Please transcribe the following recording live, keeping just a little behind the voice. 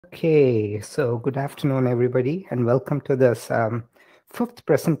Okay, so good afternoon, everybody, and welcome to this fifth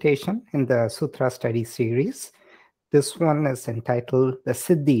presentation in the Sutra Study Series. This one is entitled The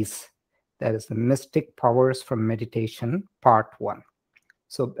Siddhis, that is the Mystic Powers from Meditation, Part 1.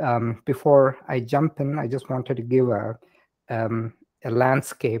 So before I jump in, I just wanted to give a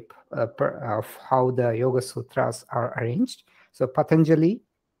landscape of how the Yoga Sutras are arranged. So Patanjali,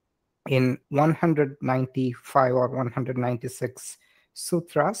 in 195 or 196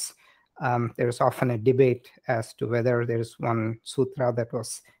 sutras, there is often a debate as to whether there's one sutra that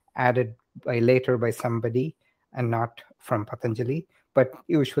was added later by somebody and not from Patanjali. But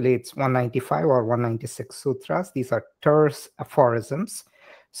usually it's 195 or 196 sutras. These are terse aphorisms.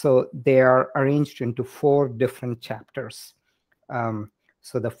 So they are arranged into 4 different chapters.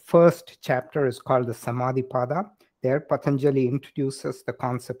 So the first chapter is called the Samadhi Pada. There, Patanjali introduces the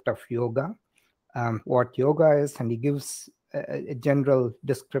concept of yoga, what yoga is, and he gives a general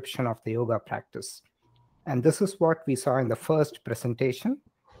description of the yoga practice. And this is what we saw in the first presentation.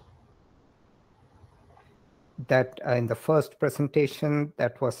 That in the first presentation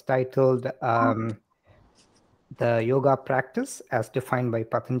that was titled The Yoga Practice as Defined by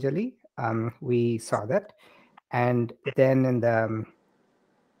Patanjali. We saw that. And then in the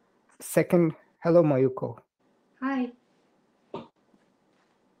second, hello Mayuko. Hi.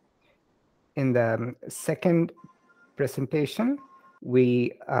 In the second presentation,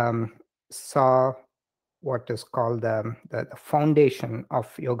 we saw what is called the foundation of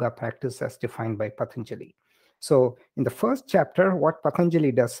yoga practice as defined by Patanjali. So in the first chapter, what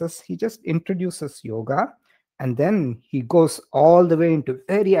Patanjali does is he just introduces yoga, and then he goes all the way into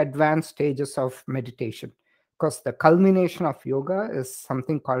very advanced stages of meditation, because the culmination of yoga is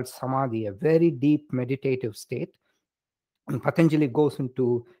something called Samadhi, a very deep meditative state. And Patanjali goes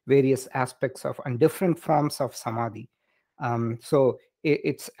into various aspects of and different forms of Samadhi. So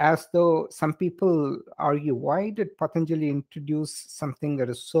it's as though some people argue, why did Patanjali introduce something that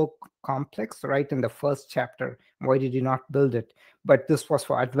is so complex right in the first chapter? Why did he not build it? But this was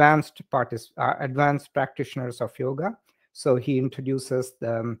for advanced practitioners of yoga. So he introduces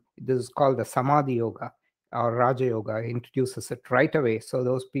this is called the Samadhi Yoga or Raja Yoga. He introduces it right away. So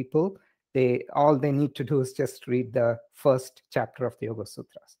those people, all they need to do is just read the first chapter of the Yoga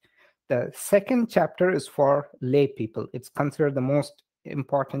Sutras. The second chapter is for lay people. It's considered the most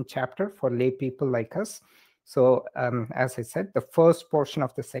important chapter for lay people like us. So as I said, the first portion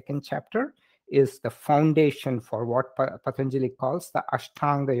of the second chapter is the foundation for what Patanjali calls the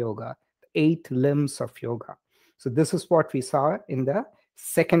Ashtanga Yoga, the 8 limbs of yoga. So this is what we saw in the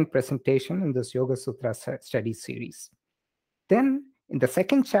second presentation in this Yoga Sutra study series. Then in the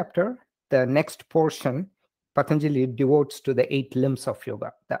second chapter, the next portion, Patanjali devotes to the 8 limbs of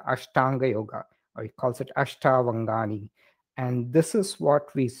yoga, the Ashtanga Yoga, or he calls it Ashtavangani. And this is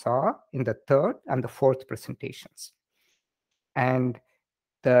what we saw in the third and the fourth presentations. And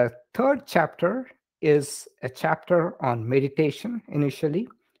the third chapter is a chapter on meditation initially.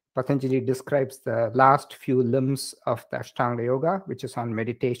 Patanjali describes the last few limbs of the Ashtanga Yoga, which is on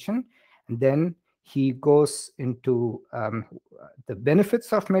meditation. And then he goes into the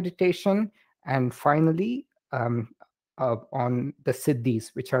benefits of meditation, and finally on the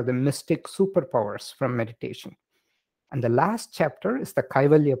Siddhis, which are the mystic superpowers from meditation. And the last chapter is the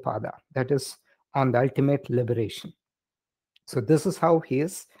Kaivalya Pada, that is on the ultimate liberation. So this is how he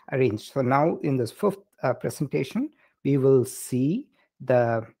is arranged. So now in this fifth presentation, we will see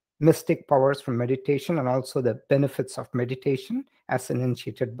the mystic powers from meditation and also the benefits of meditation as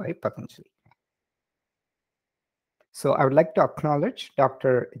enunciated by Patanjali. So I would like to acknowledge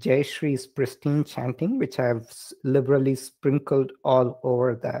Dr. Jayashree's pristine chanting, which I have liberally sprinkled all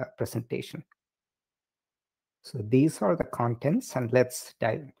over the presentation. So these are the contents, and let's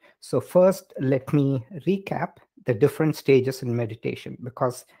dive in. So first, let me recap the different stages in meditation,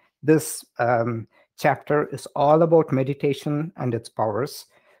 because this chapter is all about meditation and its powers.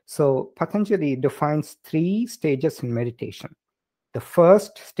 So Patanjali defines 3 stages in meditation. The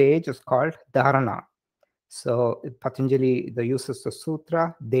first stage is called dharana. So Patanjali uses the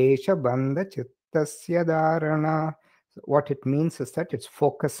sutra, Desha Bandha Chittasya Dharana. So what it means is that it's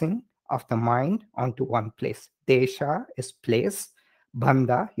focusing of the mind onto one place. Desha is place.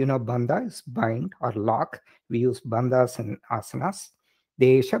 Bandha, bandha is bind or lock. We use bandhas in asanas.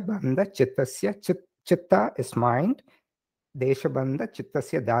 Desha Bandha Chittasya. Chitta is mind. Desha Bandha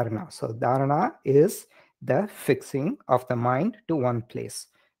Chittasya Dharana. So dharana is the fixing of the mind to one place.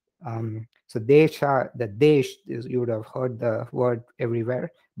 So Desha, the Desh, you would have heard the word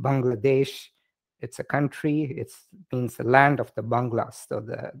everywhere. Bangladesh, it's a country. It means the land of the Banglas, so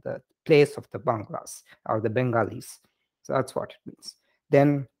the place of the Banglas or the Bengalis. So that's what it means.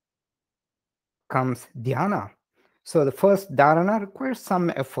 Then comes dhyana. So the first dharana requires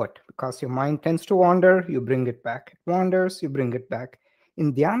some effort because your mind tends to wander, you bring it back. It wanders, you bring it back.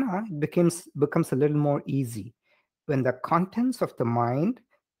 In dhyana, it becomes a little more easy. When the contents of the mind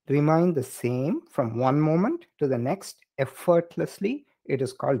remain the same from one moment to the next effortlessly, it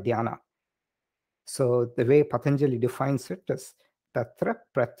is called dhyana. So the way Patanjali defines it is tatra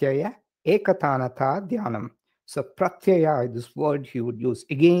pratyaya ekatanata dhyanam. So pratyaya, this word he would use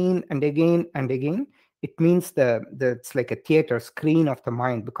again and again and again. It means it's like a theater screen of the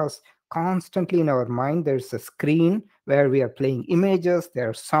mind, because constantly in our mind there's a screen where we are playing images, there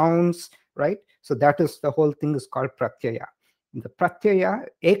are sounds, right? So that is the whole thing is called pratyaya. The pratyaya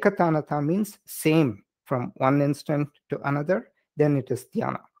ekatanata means same from one instant to another, then it is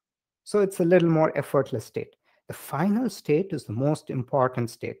dhyana. So it's a little more effortless state. The final state is the most important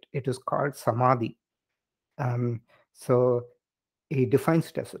state. It is called Samadhi. So he defines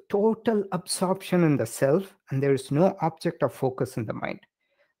it as a total absorption in the self, and there is no object of focus in the mind.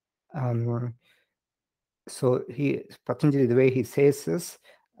 So Patanjali, the way he says is,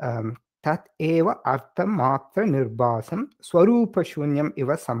 tat eva artha matra nirbhasam swarupa shunyam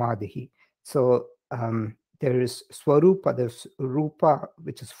iva samadhi. So there is swarupa, there's rupa,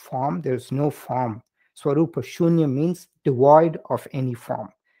 which is form, there's no form. Swarupa shunya means devoid of any form.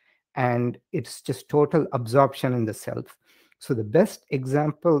 And it's just total absorption in the self. So the best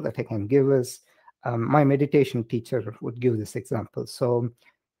example that I can give is, my meditation teacher would give this example. So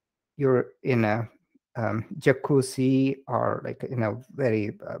you're in a jacuzzi or like in a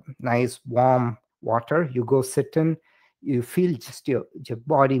very nice warm water, you go sit in, you feel just your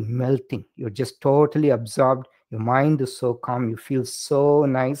body melting, you're just totally absorbed, your mind is so calm, you feel so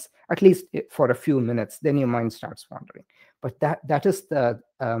nice, at least for a few minutes, then your mind starts wandering. But that is the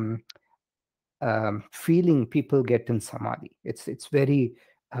feeling people get in samadhi. It's very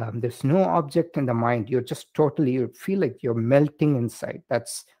there's no object in the mind, you're just totally, you feel like you're melting inside.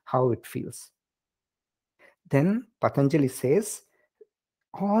 That's how it feels. Then Patanjali says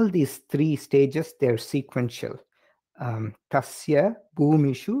all these three stages, they're sequential. Tasya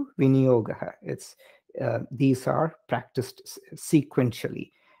bhumishu vinyogaha. These are practiced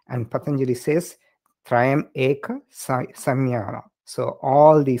sequentially. And Patanjali says trayam eka samyama. So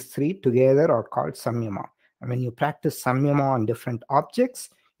all these three together are called samyama. And when you practice samyama on different objects,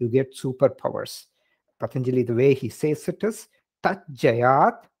 you get superpowers. Patanjali, the way he says it is tat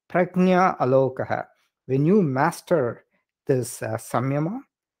jayat prajna alokaha. When you master this samyama,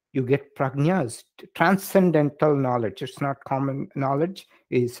 you get prajna, is transcendental knowledge. It's not common knowledge.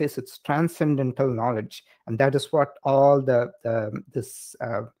 He says it's transcendental knowledge, and that is what all this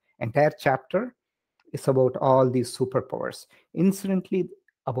entire chapter is about. All these superpowers. Incidentally,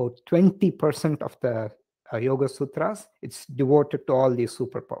 about 20% of the Yoga Sutras, it's devoted to all these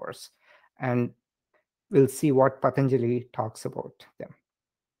superpowers, and we'll see what Patanjali talks about them.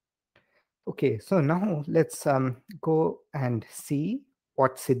 Okay, so now let's go and see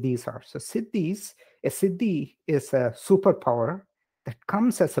what siddhis are. So a siddhi is a superpower that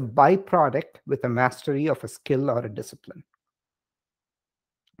comes as a byproduct with a mastery of a skill or a discipline.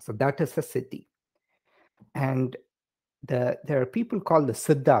 So that is a siddhi. And there are people called the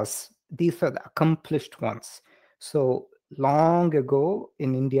Siddhas. These are the accomplished ones. So long ago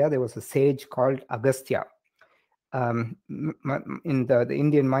in India, there was a sage called Agastya. In the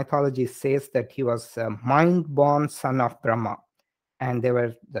Indian mythology says that he was a mind-born son of Brahma. And there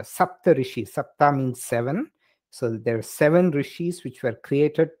were the Sapta Rishis. Sapta means seven. So there are seven rishis which were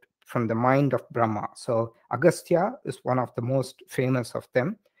created from the mind of Brahma. So Agastya is one of the most famous of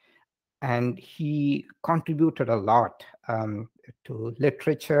them. And he contributed a lot to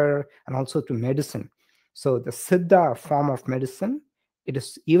literature and also to medicine. So the Siddha form of medicine, it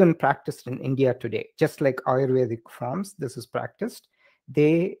is even practiced in India today. Just like Ayurvedic forms, this is practiced.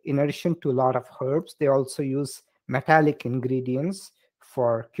 They, in addition to a lot of herbs, they also use metallic ingredients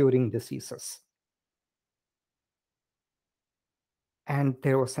for curing diseases. And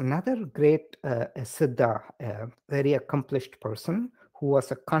there was another great Siddha, a very accomplished person who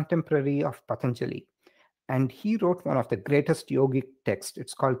was a contemporary of Patanjali. And he wrote one of the greatest yogic texts.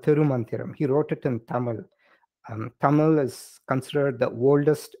 It's called Thirumantiram. He wrote it in Tamil. Tamil is considered the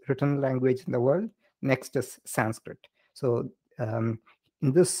oldest written language in the world. Next is Sanskrit. So in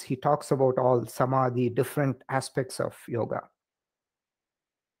this, he talks about all samadhi, different aspects of yoga.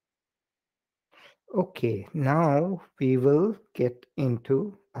 Okay, now we will get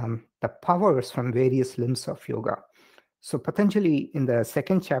into the powers from various limbs of yoga. So Patanjali, in the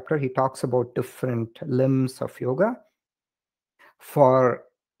second chapter, he talks about different limbs of yoga. For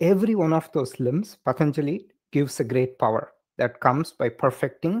every one of those limbs, Patanjali gives a great power. that comes by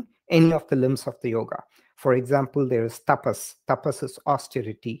perfecting any of the limbs of the yoga. For example, there is tapas. Tapas is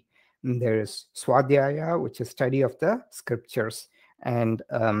austerity. And there is swadhyaya, which is study of the scriptures. And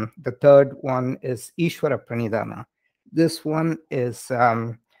the third one is Ishvara Pranidhana. This one is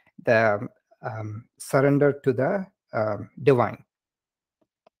the surrender to the divine.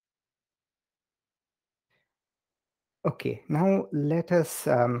 Okay, now let us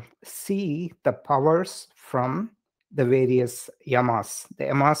see the powers from the various yamas. The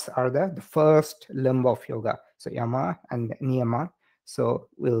yamas are the first limb of yoga. So yama and niyama. So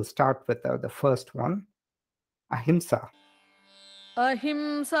we'll start with the first one, ahimsa.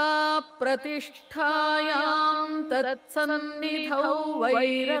 Ahimsa pratisthayam tatsannidhau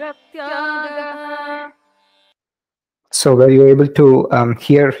vairatyaga. So were you able to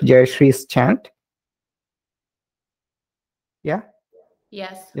hear Jayashree's chant? Yeah?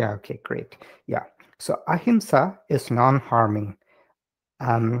 Yes. Yeah, okay, great. Yeah. So ahimsa is non-harming.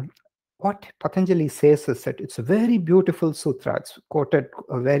 What Patanjali says is that it's a very beautiful sutra. It's quoted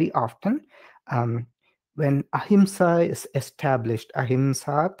very often. When ahimsa is established,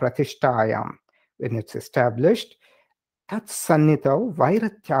 ahimsa pratishtayam, when it's established, that's sannitau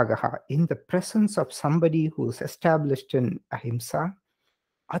vairatyagaha, in the presence of somebody who's established in ahimsa,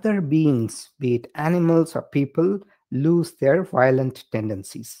 other beings, be it animals or people, lose their violent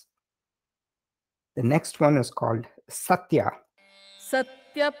tendencies. The next one is called satya.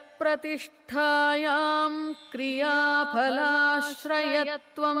 Satya pratisthayam kriya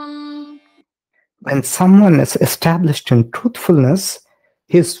phalashrayatvam. When someone is established in truthfulness,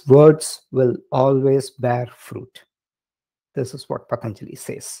 his words will always bear fruit. This is what Patanjali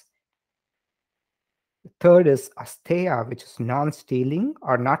says. The third is asteya, which is non-stealing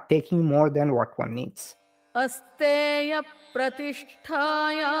or not taking more than what one needs. Asteya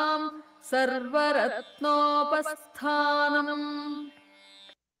pratisthayam sarvaratnopasthanam.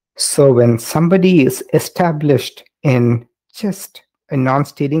 So when somebody is established in just a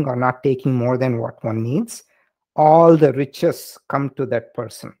non-stealing or not taking more than what one needs, all the riches come to that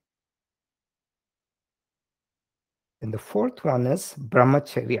person. And the fourth one is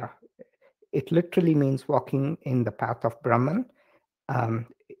brahmacharya. It literally means walking in the path of Brahman.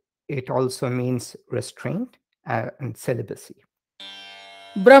 It also means restraint and celibacy.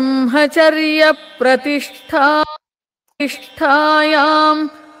 Brahmacharya pratisthayam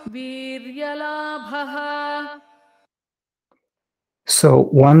viryalabhaha. So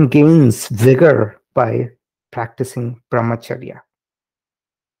one gains vigor by practicing brahmacharya.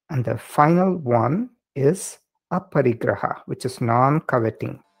 And the final one is aparigraha, which is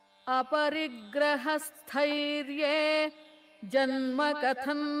non-coveting. Aparigrahasthairye janma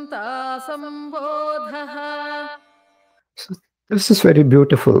kathanta sambodhaha. So this is very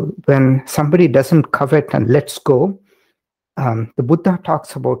beautiful. When somebody doesn't covet and lets go, the Buddha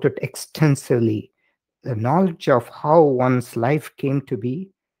talks about it extensively. The knowledge of how one's life came to be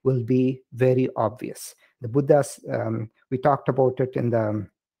will be very obvious. The Buddha's, we talked about it in the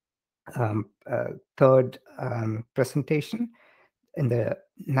third presentation. In the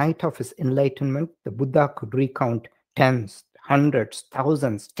night of his enlightenment, the Buddha could recount tens, hundreds,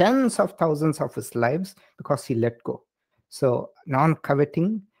 thousands, tens of thousands of his lives because he let go. So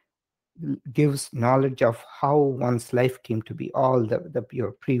non-coveting gives knowledge of how one's life came to be, all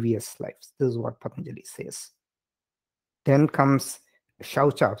your previous lives. This is what Patanjali says. Then comes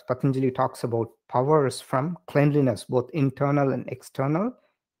Shaucha. Patanjali talks about powers from cleanliness, both internal and external.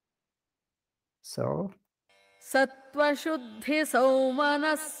 So Sattva-shuddhi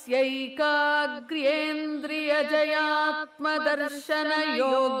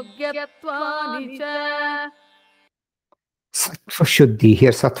saumanasyaikagriendriya-jayatma-darshana-yogyattvani cha. Sattva Shuddhi.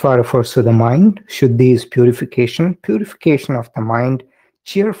 Here Sattva refers to the mind. Shuddhi is purification. Purification of the mind,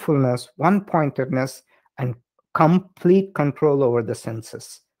 cheerfulness, one-pointedness, and complete control over the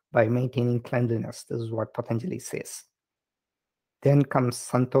senses by maintaining cleanliness. This is what Patanjali says. Then comes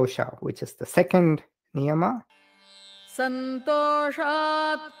Santosha, which is the second niyama.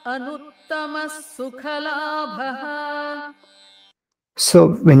 Santoshat anuttamas sukhalabhaha.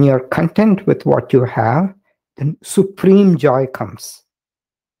 So when you're content with what you have, then supreme joy comes.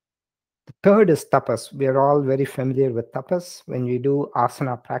 The third is tapas. We are all very familiar with tapas. When we do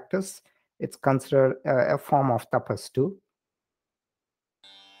asana practice, it's considered a form of tapas too.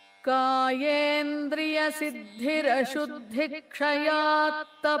 Kayendriya-siddhir-ashuddhi-kshayat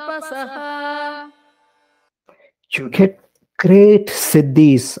tapasaha. You get great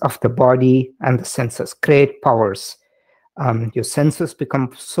siddhis of the body and the senses, great powers. Your senses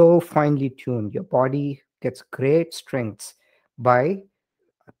become so finely tuned. Your body gets great strengths by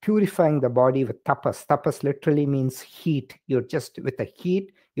purifying the body with tapas. Tapas literally means heat. You're just, with the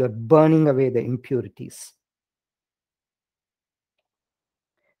heat, you're burning away the impurities.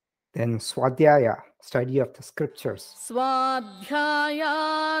 Then swadhyaya, study of the scriptures.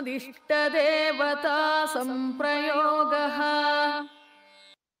 स्वाध्यायादिष्टदेवता संप्रयोगः.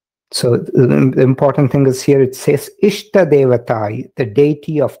 So the important thing is here it says Ishta Devata, the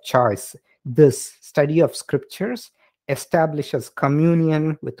deity of choice. This study of scriptures establishes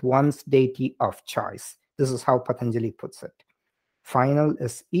communion with one's deity of choice. This is how Patanjali puts it. Final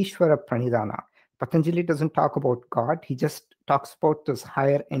is Ishvara Pranidhana. Patanjali doesn't talk about God, he just talks about this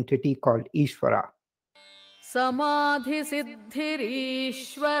higher entity called Ishvara. Samadhi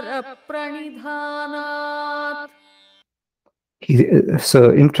Siddhirishvara Pranidhanat.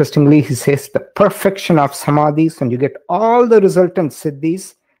 So interestingly, he says the perfection of samadhis, and you get all the resultant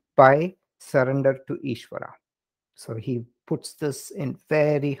siddhis by surrender to Ishvara. So he puts this in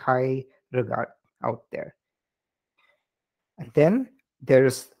very high regard out there. And then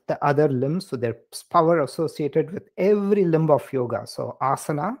there's the other limbs. So there's power associated with every limb of yoga. So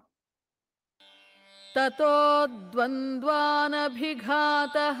asana. Tato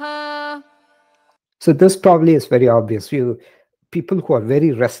dvandvanabhighatah. So this probably is very obvious. People who are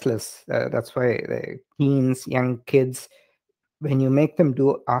very restless, that's why the teens, young kids, when you make them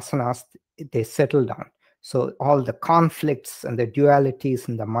do asanas, they settle down. So all the conflicts and the dualities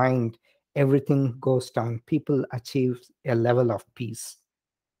in the mind, everything goes down. People achieve a level of peace.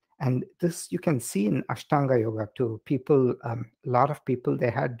 And this you can see in Ashtanga Yoga too. People, a lot of people,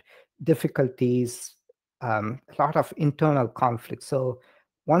 they had difficulties, a lot of internal conflict. So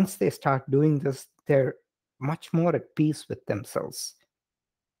once they start doing this, they're much more at peace with themselves.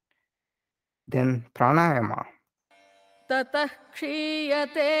 Then pranayama. Tatah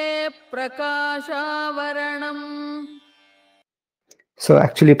kshiyate prakashavaranam. So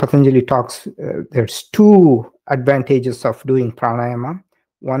actually Patanjali talks, there's two advantages of doing pranayama.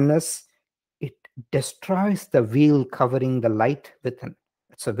 One is it destroys the veil covering the light within.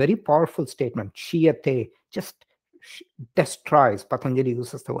 It's a very powerful statement. Kshiyate, just destroys. Patanjali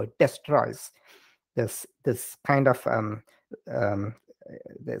uses the word destroys. This kind of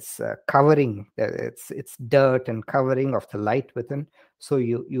this covering, it's dirt and covering of the light within. So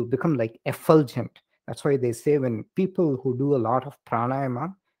you become like effulgent. That's why they say when people who do a lot of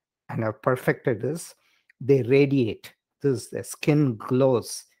pranayama and have perfected this, they radiate. Their skin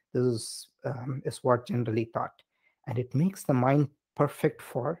glows. This is what generally thought, and it makes the mind fit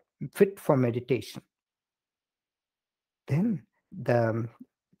for meditation. Then the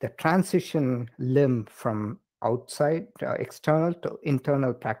transition limb from outside external to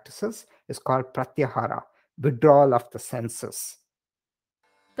internal practices is called pratyahara, withdrawal of the senses.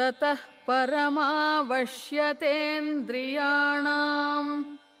 Tatah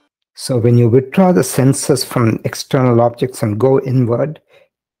paramavashyatendriyanam. So when you withdraw the senses from external objects and go inward,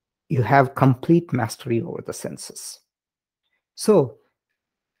 you have complete mastery over the senses. So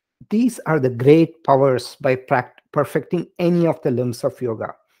these are the great powers by perfecting any of the limbs of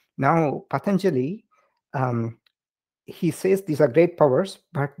yoga. Now, Patanjali, he says these are great powers,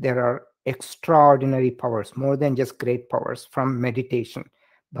 but there are extraordinary powers, more than just great powers, from meditation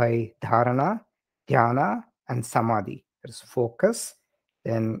by dharana, dhyana, and samadhi. There's focus,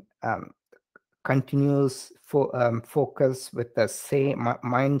 then continuous focus with the same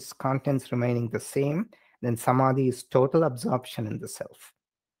mind's contents remaining the same. Then samadhi is total absorption in the self.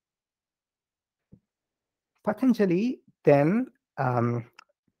 Patanjali then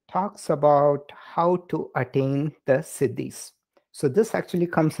talks about how to attain the siddhis. So this actually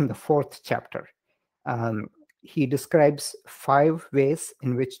comes in the 4th chapter. He describes 5 ways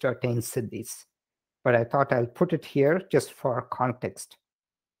in which to attain siddhis, but I thought I'll put it here just for context.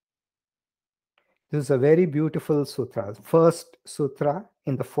 This is a very beautiful sutra, first sutra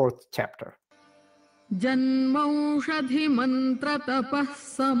in the 4th chapter. Janmaushadhi mantra tapah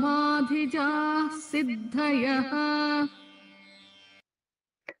samadhijah siddhayah.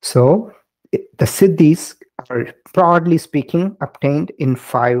 So the siddhis are, broadly speaking, obtained in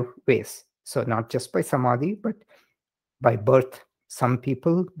 5 ways. So not just by samadhi, but by birth. Some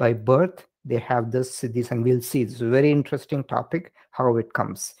people, by birth, they have this siddhis, and we'll see. It's a very interesting topic, how it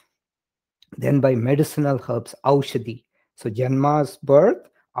comes. Then by medicinal herbs, aushadhi. So janma is birth,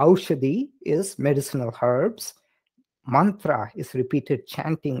 aushadhi is medicinal herbs, mantra is repeated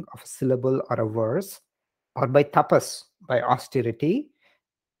chanting of a syllable or a verse, or by tapas, by austerity,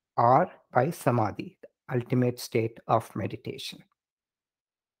 or by samadhi, the ultimate state of meditation.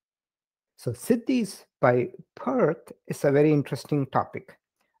 So siddhis by birth is a very interesting topic.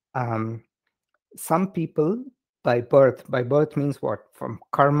 Some people, By birth. By birth means what? From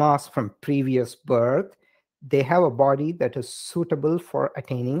karmas from previous birth, they have a body that is suitable for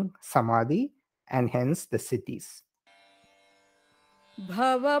attaining samadhi and hence the siddhis.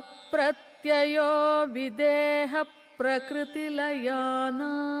 Bhava pratyayo videha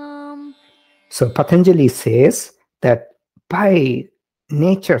prakritilayanam. So Patanjali says that by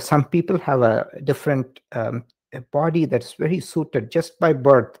nature, some people have a different a body that's very suited just by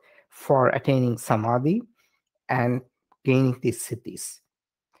birth for attaining samadhi and gaining these siddhis.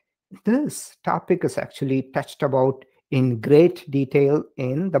 This topic is actually touched about in great detail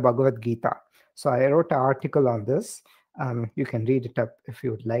in the Bhagavad Gita. So I wrote an article on this. You can read it up if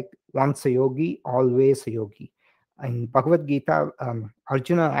you would like. Once a yogi, always a yogi. In Bhagavad Gita,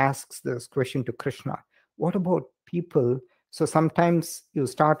 Arjuna asks this question to Krishna: what about people? So sometimes you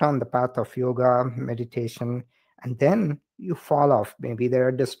start on the path of yoga, meditation, and then you fall off. Maybe there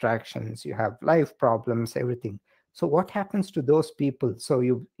are distractions, you have life problems, everything. So what happens to those people? So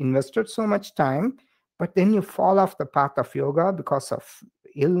you invested so much time, but then you fall off the path of yoga because of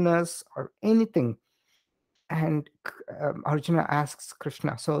illness or anything. And Arjuna asks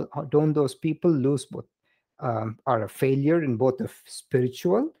Krishna, so don't those people lose both, are a failure in both the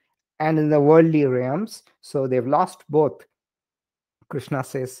spiritual and in the worldly realms? So they've lost both. Krishna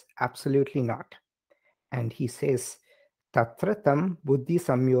says, absolutely not. And he says, Tatratam buddhi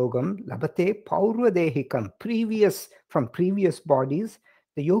samyogam labate paurvadehikam. From previous bodies,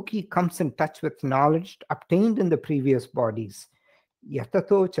 the yogi comes in touch with knowledge obtained in the previous bodies.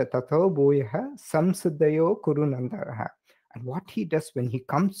 Yatato chatato boyaha samsiddhayo kurunandaraha. And what he does when he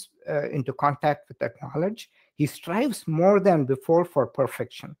comes into contact with that knowledge, he strives more than before for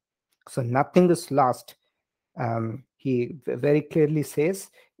perfection. So nothing is lost. He very clearly says,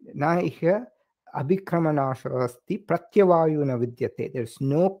 Naiha abhikramanashasti pratyavayuna vidyate. There's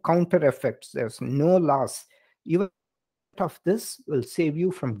no counter effects, there's no loss. Even of this will save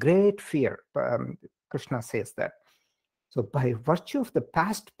you from great fear. Krishna says that. So by virtue of the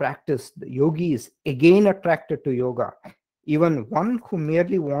past practice, the yogi is again attracted to yoga. Even one who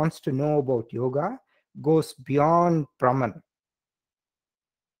merely wants to know about yoga goes beyond Brahman.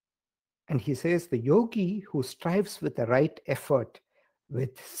 And he says the yogi who strives with the right effort,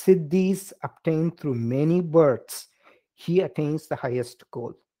 with siddhis obtained through many births, he attains the highest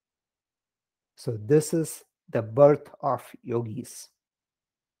goal. So this is the birth of yogis.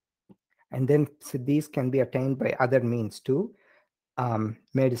 And then siddhis can be attained by other means too.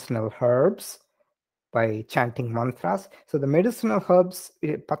 Medicinal herbs, by chanting mantras. So the medicinal herbs,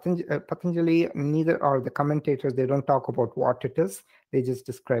 Patanjali, neither are the commentators, they don't talk about what it is. They just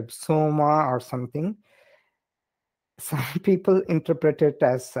describe soma or something. Some people interpret it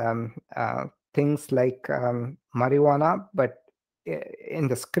as things like marijuana, but in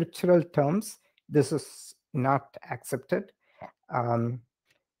the scriptural terms, this is not accepted.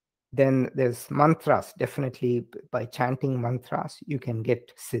 Then there's mantras. Definitely by chanting mantras, you can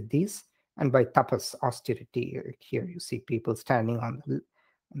get siddhis. And by tapas, austerity. Here you see people standing on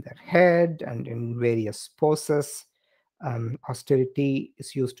their head and in various poses. Austerity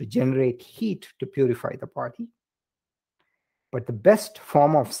is used to generate heat to purify the body. But the best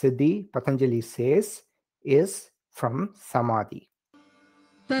form of siddhi, Patanjali says, is from samadhi.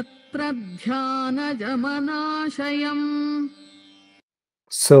 Tatra dhyana jamanashayam.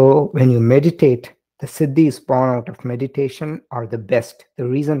 So when you meditate, the siddhis born out of meditation are the best. The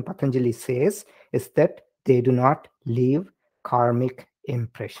reason Patanjali says is that they do not leave karmic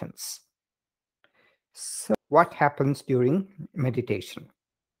impressions. So what happens during meditation?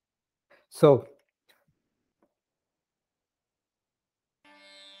 So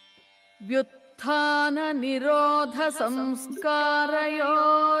Vyuthana nirodha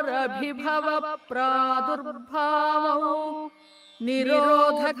samskarayorabhibhava pradurbhavau.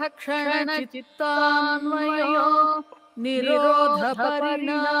 Nirodha kshana chittanvayo. Nirodha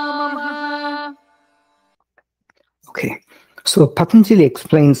parinamaha. okay, so Patanjali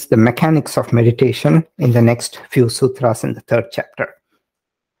explains the mechanics of meditation in the next few sutras in the third chapter.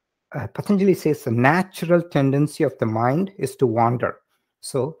 Patanjali says the natural tendency of the mind is to wander.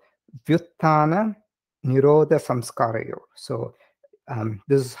 So, vyuttana nirodha samskarayo. So,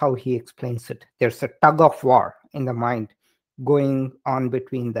 this is how he explains it. There's a tug of war in the mind going on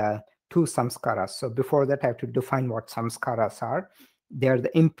between the two samskaras. So, before that, I have to define what samskaras are. They are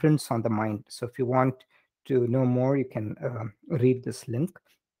the imprints on the mind. So, if you want to know more, you can read this link.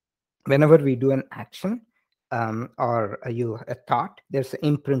 Whenever we do an action, or a thought, there's an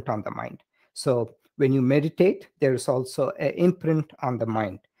imprint on the mind. So when you meditate, there's also an imprint on the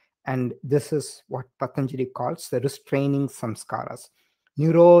mind. And this is what Patanjali calls the restraining samskaras.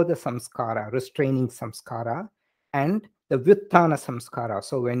 Nirodha samskara, restraining samskara. and the Vyuttana samskara.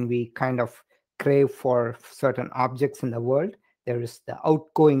 So when we kind of crave for certain objects in the world, there is the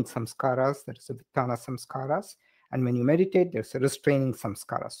outgoing samskaras, there is the Vyuttana samskaras. And when you meditate, there's a restraining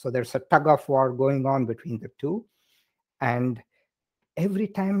samskaras. So there's a tug of war going on between the two. And every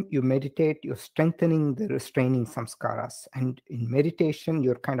time you meditate, you're strengthening the restraining samskaras. And in meditation,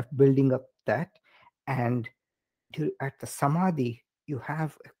 you're kind of building up that. And at the Samadhi, you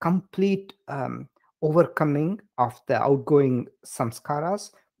have a complete overcoming of the outgoing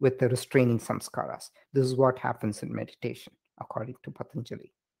samskaras with the restraining samskaras. This is what happens in meditation, according to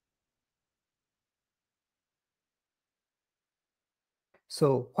Patanjali.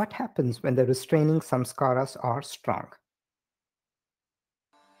 So what happens when the restraining samskaras are strong?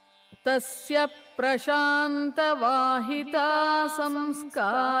 तस्य प्रशान्तवाहिता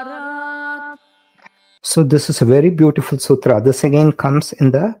संस्कारात्. So this is a very beautiful sutra. This again comes in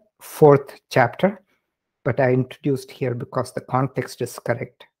the 4th chapter, but I introduced here because the context is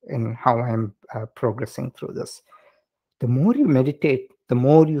correct in how I'm progressing through this. The more you meditate, the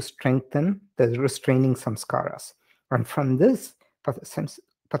more you strengthen the restraining samskaras. And from this,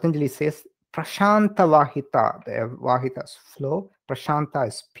 Patanjali says, Prashanta Vahita, the Vahitas flow. Prashanta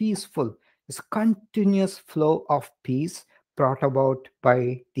is peaceful, is continuous flow of peace brought about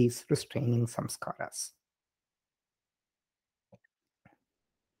by these restraining samskaras.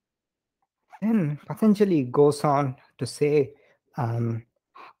 Then Patanjali goes on to say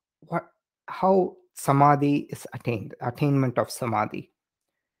how Samadhi is attained, attainment of Samadhi.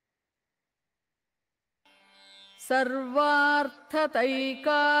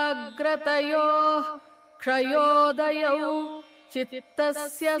 सर्वार्थतैकाग्रतयोः क्षयोदयौ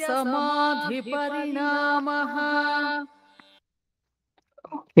चित्तस्य समाधिपरिणामः.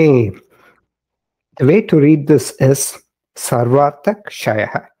 Okay, the way to read this is Sarvartha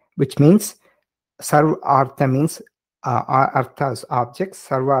Kshaya, which means Sarvartha means Artha is objects,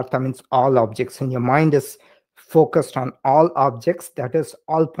 Sarvartha means all objects. When your mind is focused on all objects, that is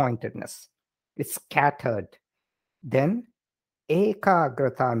all pointedness. It's scattered. Then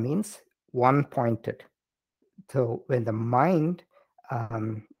Ekagrata means one pointed. So when the mind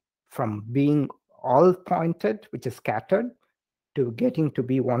from being all pointed, which is scattered, to getting to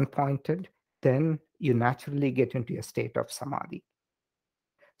be one pointed, then you naturally get into a state of Samadhi.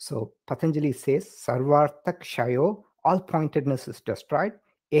 So Patanjali says, Sarvartha Kshayo, all pointedness is destroyed.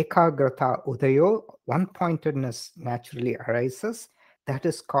 Ekagrata Udayo, one pointedness naturally arises. That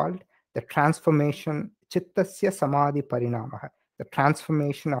is called the transformation, Chittasya Samadhi Parinamaha, the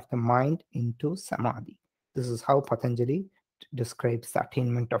transformation of the mind into Samadhi. This is how Patanjali describes the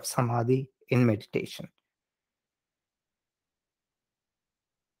attainment of Samadhi in meditation.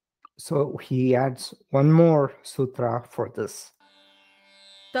 So he adds one more sutra for this.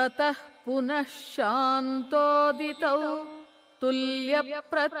 ततः पुनः शान्तोदितौ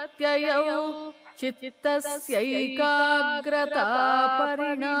तुल्यप्रत्ययौ चित्तस्यैकाग्रता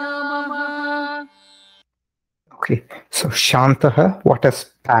परिणामः. Okay, so Shantaha, what has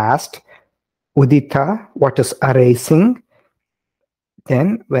passed, Udita, what is arising.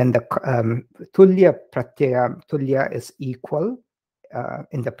 Then when the Tulya Pratyaya, Tulya is equal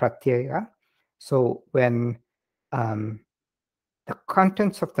in the Pratyaya. So when the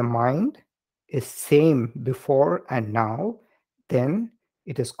contents of the mind is same before and now, then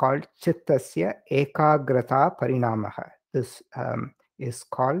it is called Chittasya Ekagrata Parinamaha. This is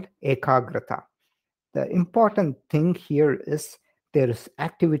called Ekagrata. The important thing here is there is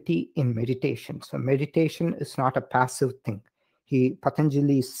activity in meditation. So meditation is not a passive thing.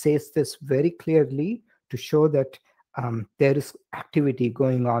 Patanjali says this very clearly to show that there is activity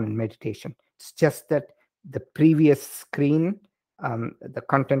going on in meditation. It's just that the previous screen, the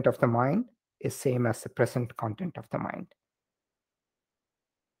content of the mind, is same as the present content of the mind.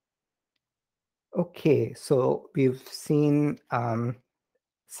 Okay, so we've seen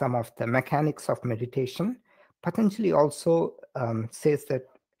some of the mechanics of meditation. Patanjali also says that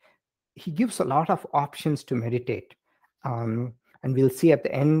he gives a lot of options to meditate. And we'll see at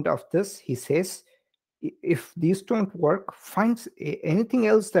the end of this, he says, if these don't work, find anything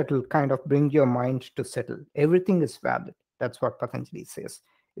else that will kind of bring your mind to settle. Everything is valid. That's what Patanjali says.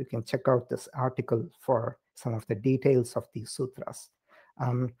 You can check out this article for some of the details of these sutras.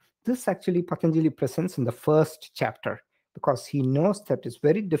 This actually Patanjali presents in the 1st chapter, because he knows that it's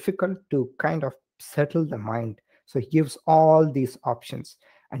very difficult to kind of settle the mind. So he gives all these options.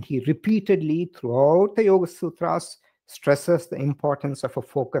 And he repeatedly, throughout the Yoga Sutras, stresses the importance of a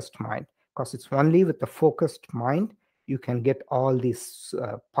focused mind, because it's only with the focused mind you can get all these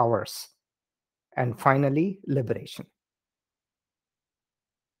powers. And finally, liberation.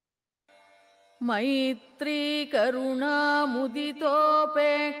 मैत्री करुणा मुदितोपेक्षाणां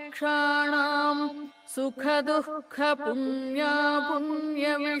सुखदुःखपुण्या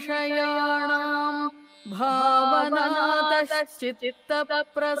पुण्यविषयाणां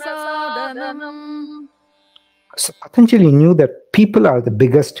भावनातश्चित्तप्रसादनम्. So Patanjali knew that people are the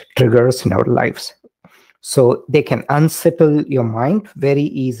biggest triggers in our lives. So they can unsettle your mind very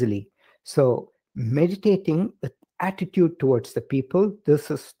easily. So meditating with attitude towards the people, this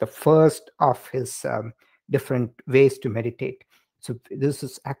is the first of his different ways to meditate. So this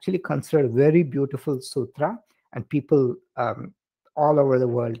is actually considered a very beautiful sutra, and people all over the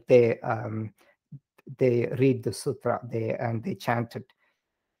world, they read the sutra, they chant it.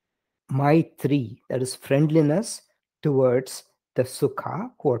 Maitri, that is friendliness towards the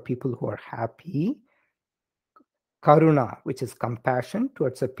sukha, who are people who are happy. Karuna, which is compassion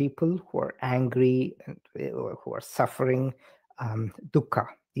towards the people who are angry and who are suffering. Dukkha,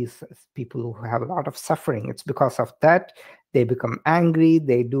 these people who have a lot of suffering. It's because of that they become angry,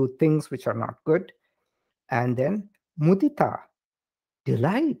 they do things which are not good. And then mudita,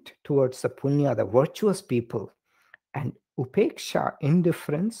 delight towards the punya, the virtuous people. And upeksha,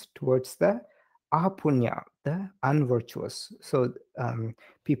 indifference towards the apunya, the unvirtuous. So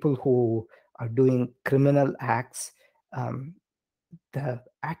people who are doing criminal acts, the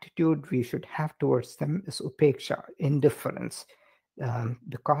attitude we should have towards them is upeksha, indifference,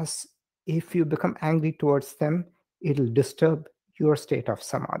 because if you become angry towards them, it'll disturb your state of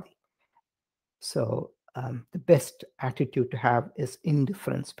samadhi. So the best attitude to have is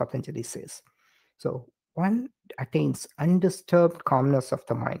indifference, Patanjali says. So one attains undisturbed calmness of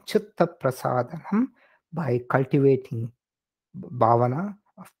the mind, chitta prasadanam, by cultivating bhavana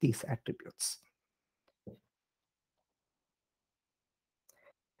of these attributes.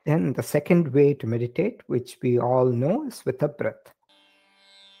 Then the second way to meditate, which we all know, is with the breath.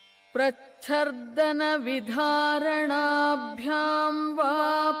 प्रच्छर्दनविधारणाभ्यां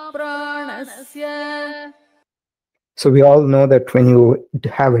वा प्राणस्य. So we all know that when you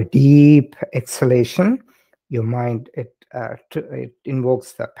have a deep exhalation, your mind, it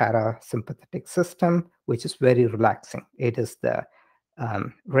invokes the parasympathetic system, which is very relaxing. It is the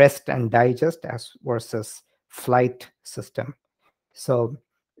rest and digest as versus flight system. So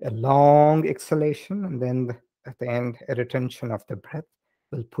a long exhalation, and then at the end, a retention of the breath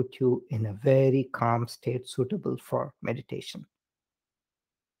will put you in a very calm state suitable for meditation.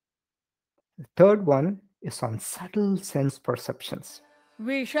 The third one is on subtle sense perceptions.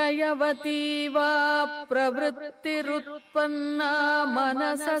 विषयवती वा प्रवृत्तिरुत्पन्ना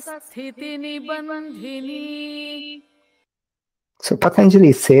मनसस्थितिनिबन्धिनी. So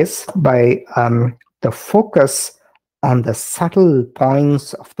Patanjali says by the focus on the subtle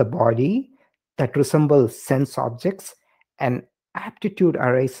points of the body that resemble sense objects, an aptitude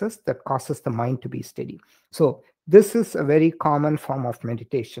arises that causes the mind to be steady. So this is a very common form of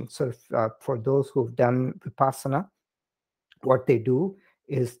meditation. So if, for those who've done vipassana, what they do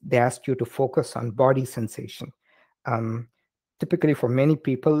is they ask you to focus on body sensation. Typically for many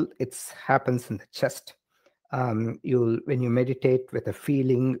people, it happens in the chest. You'll, when you meditate with a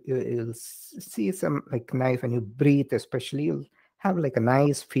feeling, you'll see some like nice, when you breathe especially, you'll have like a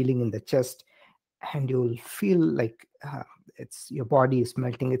nice feeling in the chest, and you'll feel like it's your body is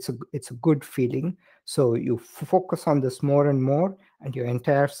melting. It's a good feeling. So you focus on this more and more, and your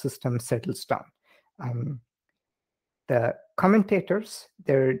entire system settles down. The commentators,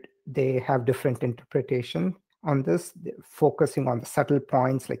 they have different interpretation on this, focusing on the subtle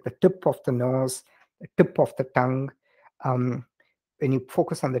points like the tip of the nose, the tip of the tongue. When you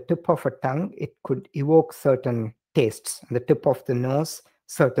focus on the tip of a tongue, it could evoke certain tastes, and the tip of the nose,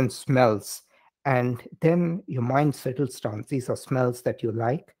 certain smells, and then your mind settles down. These are smells that you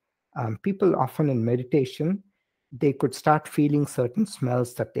like. People often in meditation, they could start feeling certain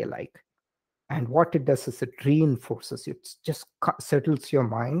smells that they like. And what it does is it reinforces you. It just settles your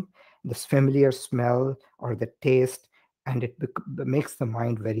mind, this familiar smell or the taste, and it makes the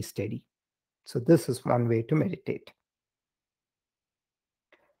mind very steady. So this is one way to meditate.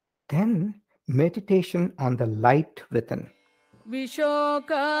 Then meditation on the light within.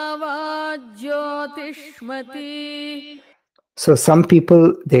 विशोका वा ज्योतिष्मति. So some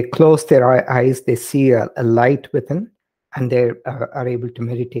people, they close their eyes, they see a light within, and they are able to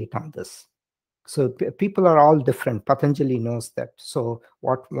meditate on this. So people are all different. Patanjali knows that. So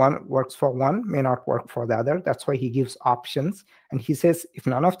what one works for one may not work for the other. That's why he gives options. And he says, if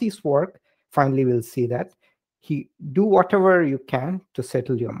none of these work, finally we'll see that. Do whatever you can to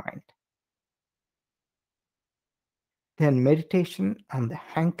settle your mind. Then meditation on the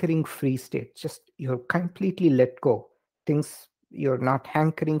hankering free state. Just you're completely let go. Things, you're not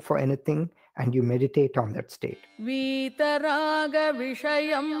hankering for anything, and you meditate on that state. वीतराग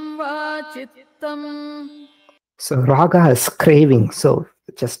विषयं वा चित्तम्. So raga is craving. So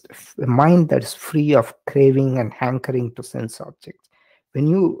just a mind that is free of craving and hankering to sense objects. When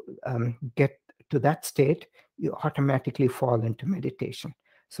you get to that state, you automatically fall into meditation.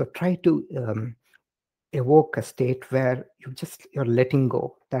 So try to evoke a state where you're letting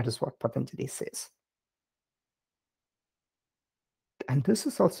go. That is what Patanjali says. And this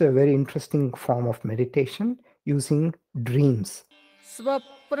is also a very interesting form of meditation, using dreams.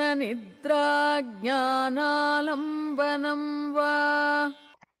 स्वप्ननिद्रा ज्ञानालम्बनं वा.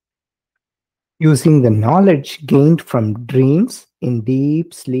 Using the knowledge gained from dreams in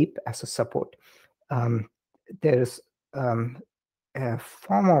deep sleep as a support. There's a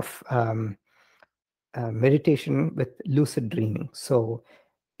form of meditation with lucid dreaming. So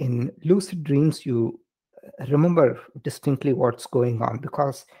in lucid dreams, you remember distinctly what's going on,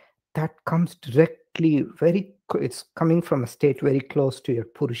 because that comes directly, it's coming from a state very close to your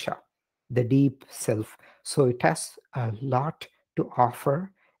Purusha, the deep self. So it has a lot to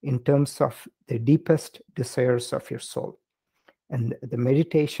offer in terms of the deepest desires of your soul. And the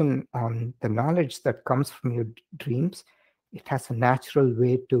meditation on the knowledge that comes from your dreams, it has a natural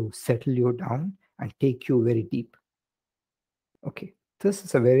way to settle you down and take you very deep. Okay, this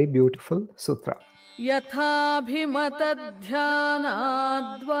is a very beautiful sutra.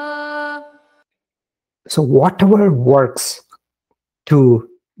 यथाभिमतध्यानाद्वा. So whatever works to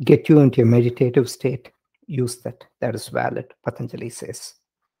get you into a meditative state, use that. That is valid, Patanjali says.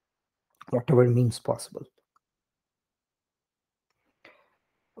 Whatever means possible.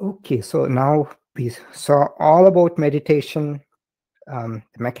 Okay, so now we saw all about meditation, the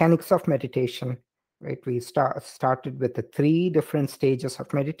mechanics of meditation, right? We started with the 3 different stages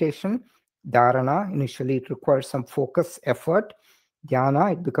of meditation. Dharana, initially it requires some focus, effort.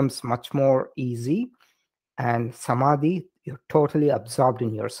 Dhyana, it becomes much more easy. And Samadhi, you're totally absorbed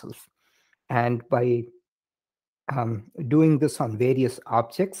in yourself. And by doing this on various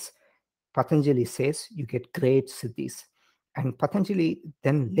objects, Patanjali says you get great siddhis. And Patanjali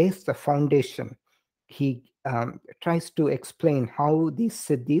then lays the foundation. He tries to explain how these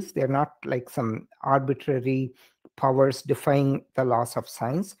siddhis, they're not like some arbitrary powers defying the laws of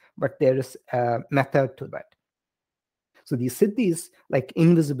science, but there is a method to that. So these siddhis, like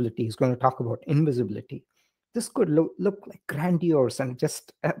invisibility, he's going to talk about invisibility. This could look like grandiose and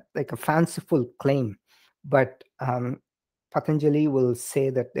just like a fanciful claim, but Patanjali will say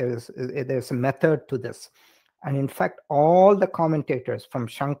that there's a method to this. And in fact, all the commentators from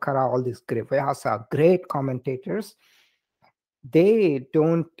Shankara, all these Vyasa, great commentators, they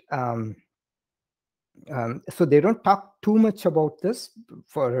don't so they don't talk too much about this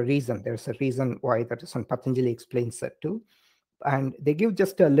for a reason. There's a reason why that is, and Patanjali explains that too. And they give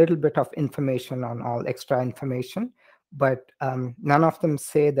just a little bit of information on all extra information, but none of them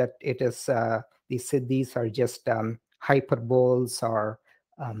say that it is these siddhis are just hyperboles or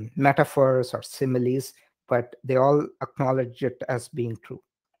metaphors or similes, but they all acknowledge it as being true.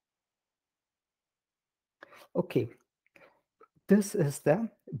 Okay, this is the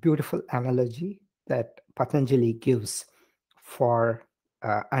beautiful analogy that Patanjali gives for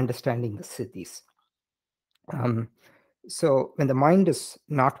understanding the siddhis. So when the mind is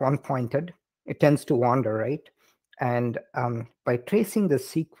not one-pointed, it tends to wander, right? And by tracing the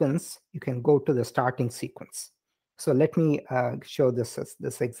sequence, you can go to the starting sequence. So let me show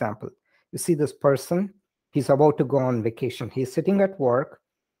this example. You see this person, he's about to go on vacation. He's sitting at work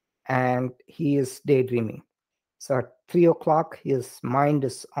and he is daydreaming. So at 3 o'clock, his mind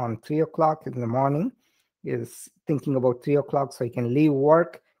is on 3 o'clock in the morning. He is thinking about 3 o'clock so he can leave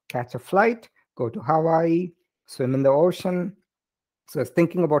work, catch a flight, go to Hawaii, swim in the ocean. So he's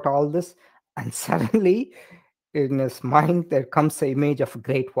thinking about all this, and suddenly in his mind there comes the image of a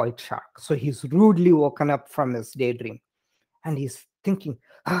great white shark. So he's rudely woken up from his daydream, and he's thinking,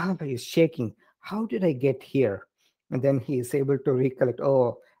 he's shaking, how did I get here? And then he is able to recollect,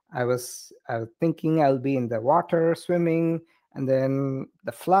 I was thinking I'll be in the water swimming, and then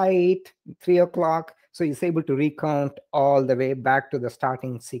the flight, 3 o'clock. So he's able to recount all the way back to the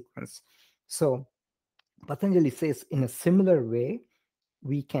starting sequence. So Patanjali says in a similar way,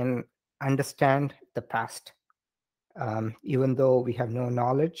 we can understand the past, even though we have no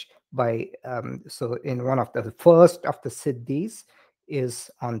knowledge. So in one of the first of the siddhis is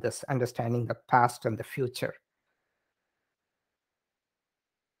on this understanding the past and the future.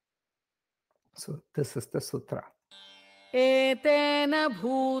 So this is the sutra. एतेन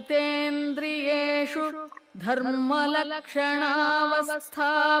भूतेन्द्रियेषु धर्मलक्षणावस्था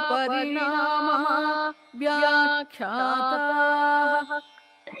परिणामा व्याख्याताः.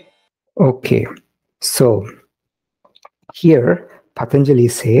 Okay, so here Patanjali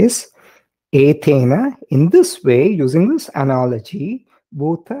says, Etena, in this way, using this analogy,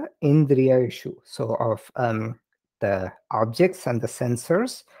 bhuta indriyashu, so of the objects and the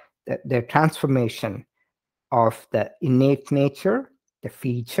sensors, their transformation of the innate nature, the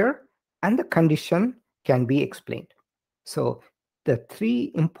feature, and the condition can be explained. So the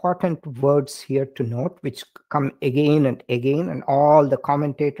three important words here to note, which come again and again, and all the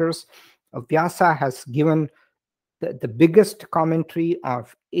commentators, Vyasa has given the biggest commentary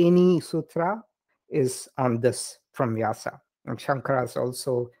of any sutra is on this from Vyasa. And Shankara has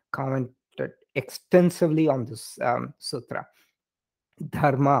also commented extensively on this sutra.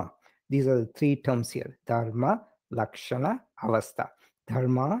 Dharma, these are the three terms here: dharma, lakshana, avastha.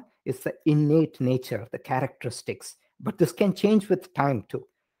 Dharma is the innate nature, the characteristics, but this can change with time too.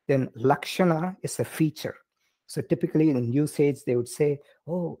 Then lakshana is a feature. So typically in usage, they would say,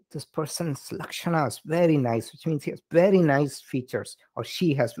 oh, this person's lakshana is very nice, which means he has very nice features, or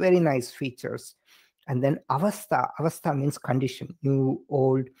she has very nice features. And then avastha means condition, new,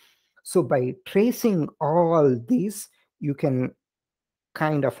 old. So by tracing all these, you can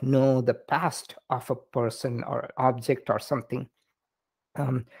kind of know the past of a person or object or something.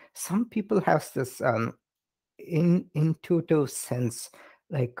 Some people have this intuitive sense,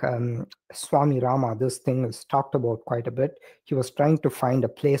 like Swami Rama. This thing is talked about quite a bit. He was trying to find a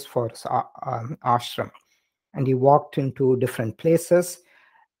place for his ashram, and he walked into different places,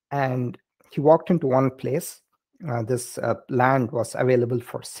 and he walked into one place. This land was available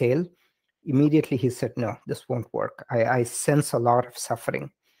for sale. Immediately he said, no, this won't work. I sense a lot of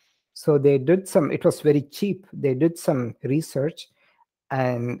suffering. So they did it was very cheap. They did some research,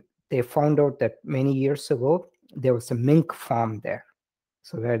 and they found out that many years ago, there was a mink farm there.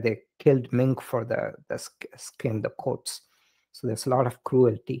 So where they killed mink for the skin, the coats. So there's a lot of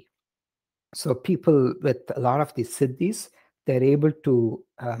cruelty. So people with a lot of these siddhis, they're able to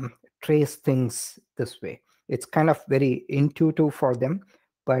trace things this way. It's kind of very intuitive for them,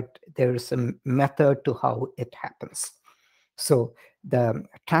 but there's a method to how it happens. So the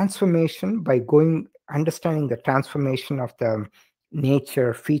transformation, by understanding the transformation of the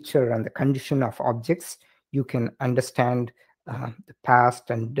nature, feature, and the condition of objects, you can understand the past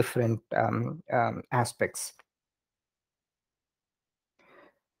and different aspects.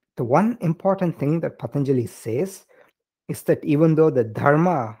 The one important thing that Patanjali says is that even though the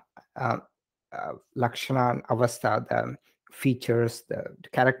dharma, lakshana and avastha, the features, the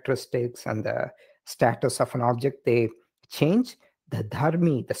characteristics, and the status of an object, they change, the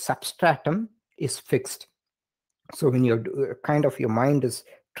dharmi, the substratum, is fixed. So when you're your mind is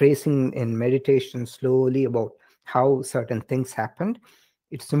tracing in meditation slowly about how certain things happened,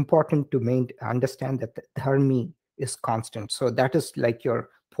 it's important to understand that the dharmi is constant. So that is like your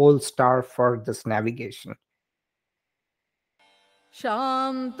pole star for this navigation.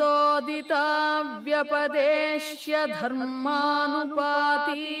 शान्तोदिता व्यपदेश्य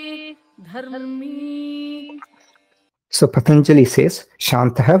धर्मानुपाति धर्मी. So Patanjali says,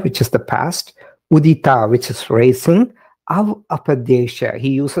 Shantaha, which is the past, Udita, which is rising, Apadesha, he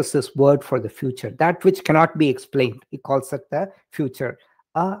uses this word for the future, that which cannot be explained. He calls it the future.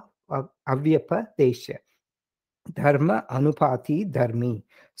 Avyapadesha. Dharma Anupati Dharmi.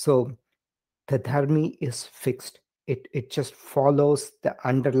 So the dharmi is fixed. It just follows the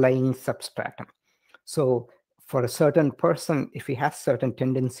underlying substratum. So for a certain person, if he has certain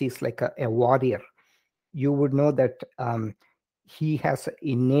tendencies like a warrior, you would know that he has an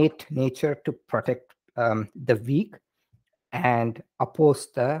innate nature to protect the weak and oppose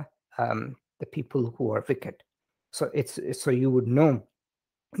the people who are wicked. So you would know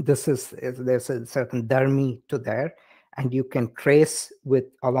there's a certain dharmi to there, and you can trace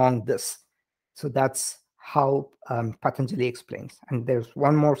along this. So that's how Patanjali explains. And there's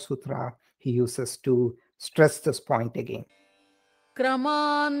one more sutra he uses to stress this point again.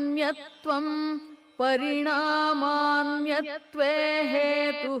 क्रमान्यत्वं परिणामान्यत्वे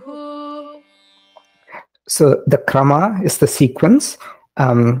हेतुः. So the krama is the sequence,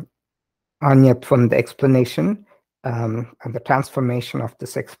 anyatvam, the explanation, and the transformation of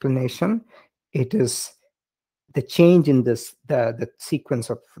this explanation. It is the change in this, the sequence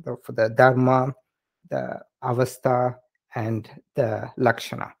of for the dharma, the avastha, and the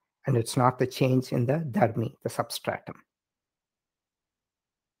lakshana. And it's not the change in the dharmi, the substratum.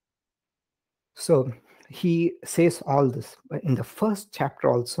 So he says all this. In the first chapter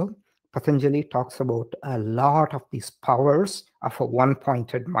also, Patanjali talks about a lot of these powers of a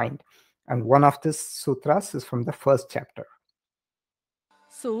one-pointed mind. And one of these sutras is from the first chapter.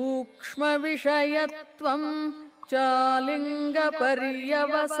 सूक्ष्म विषयत्वं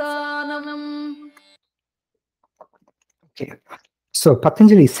चालिङ्गपर्यवसानम्. Okay. So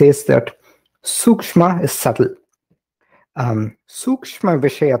Patanjali says that sukshma is subtle. Sukshma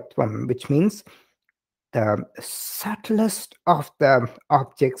vishayatvam, which means the subtlest of the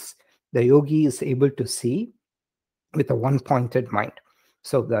objects the yogi is able to see with a one-pointed mind.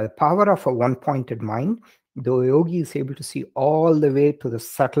 So the power of a one-pointed mind, the yogi is able to see all the way to the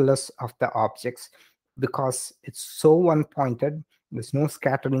subtlest of the objects because it's so one-pointed. There's no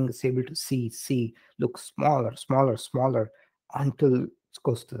scattering. It's able to see, look smaller, smaller, smaller until it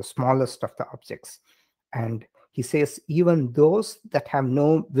goes to the smallest of the objects. And he says even those that have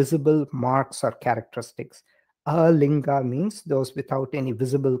no visible marks or characteristics. Alinga means those without any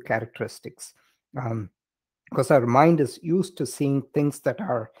visible characteristics. Because our mind is used to seeing things that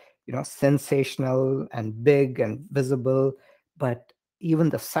are, sensational and big and visible, but even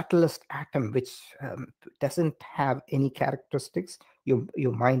the subtlest atom, which doesn't have any characteristics,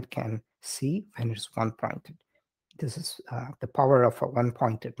 your mind can see when it's one-pointed. This is the power of a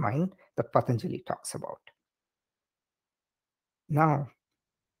one-pointed mind that Patanjali talks about. Now,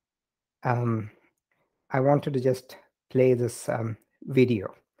 I wanted to just play this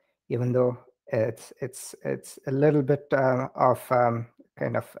video, even though it's a little bit of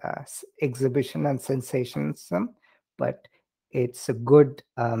kind of exhibition and sensationalism, but it's a good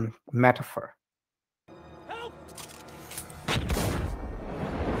metaphor.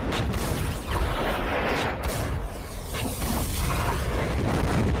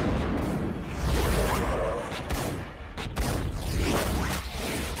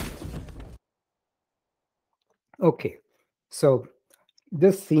 Okay, so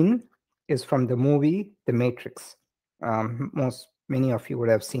this scene is from the movie The Matrix. Many of you would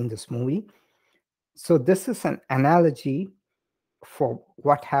have seen this movie. So this is an analogy for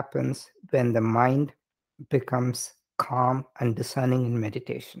what happens when the mind becomes calm and discerning in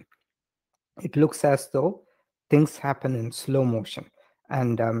meditation. It looks as though things happen in slow motion.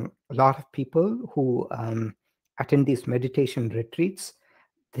 And a lot of people who attend these meditation retreats,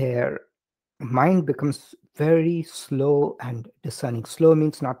 their mind becomes very slow and discerning. Slow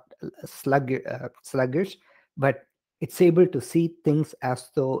means not sluggish, but it's able to see things as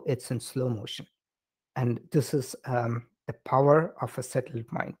though it's in slow motion. And this is the power of a settled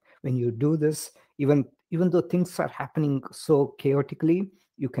mind. When you do this, even though things are happening so chaotically,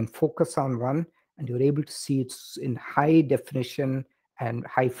 you can focus on one and you're able to see it in high definition and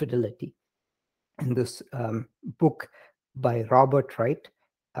high fidelity. In this book by Robert Wright,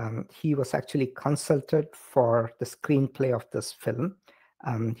 he was actually consulted for the screenplay of this film.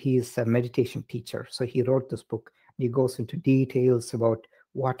 He is a meditation teacher, so he wrote this book. He goes into details about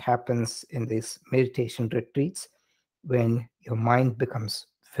what happens in these meditation retreats when your mind becomes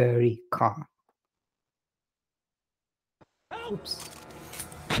very calm. Oops.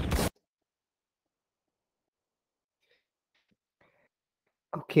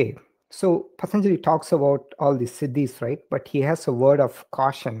 Okay, so Patanjali talks about all the siddhis, right? But he has a word of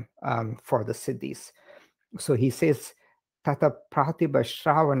caution for the siddhis. So he says, Tata Pratibha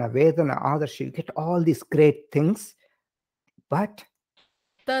Shravana Vedana Adarsha, you get all these great things, but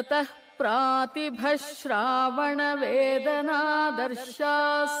ततः प्रातिभः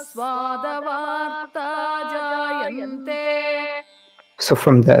श्रावणवेदनादर्शास्वादवार्ता जायन्ते. so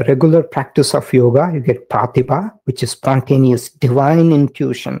from the regular practice of yoga, you get pratibha, which is spontaneous divine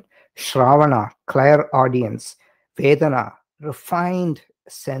intuition, shravana, clairaudience, vedana, refined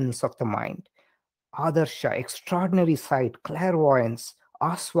sense of the mind, adarsha, extraordinary sight, clairvoyance,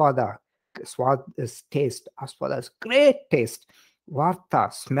 aswada, swad is taste, aswada is great taste,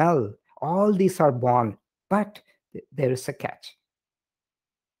 varta, smell, all these are born, but there is a catch.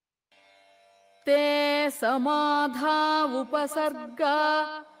 ते समाधा उपसर्गा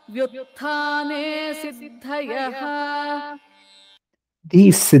व्युत्थाने सिद्धयः.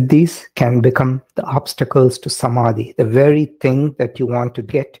 These siddhis can become the obstacles to samadhi, the very thing that you want to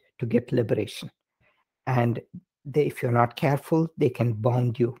get liberation. And if you're not careful, they can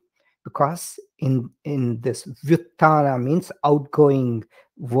bound you. Because in this vyuttana means outgoing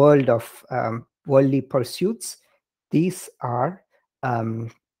world of worldly pursuits, these are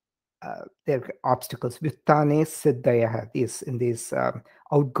they're obstacles. Vyuttane siddhaya, in this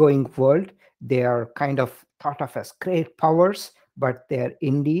outgoing world, they are kind of thought of as great powers, but they are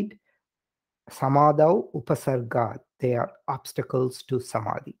indeed samadhau upasarga. They are obstacles to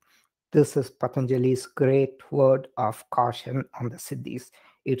samadhi. This is Patanjali's great word of caution on the siddhis.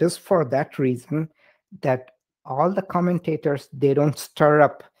 It is for that reason that all the commentators, they don't stir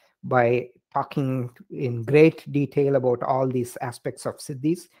up by talking in great detail about all these aspects of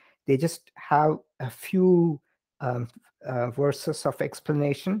siddhis. They just have a few verses of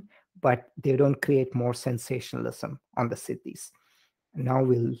explanation, but they don't create more sensationalism on the Siddhis. Now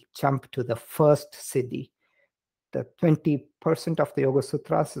we'll jump to the first Siddhi. The 20% of the Yoga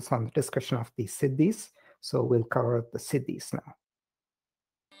Sutras is on the discussion of the Siddhis. So we'll cover the Siddhis now.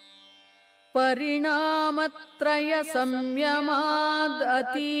 Parinamattraya samyamad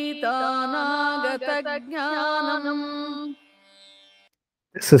atitanagatajnanam.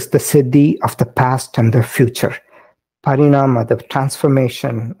 This is the Siddhi of the past and the future. Parinama, the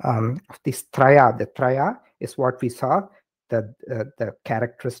transformation of this Traya. The Traya is what we saw, the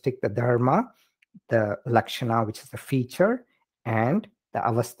characteristic, the Dharma, the Lakshana, which is the feature, and the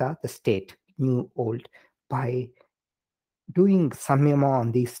Avastha, the state, new, old. By doing samyama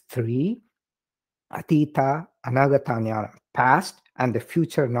on these three, Atita, Anagata Jnana, past and the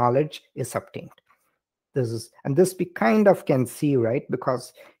future knowledge is obtained. This we kind of can see, right?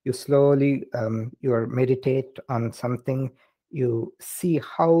 Because you slowly you meditate on something, you see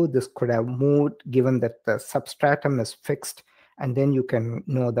how this could have moved, given that the substratum is fixed, and then you can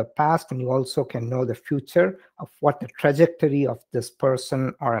know the past, and you also can know the future of what the trajectory of this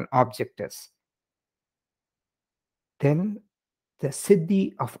person or an object is. Then the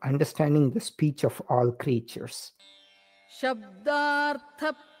Siddhi of understanding the speech of all creatures.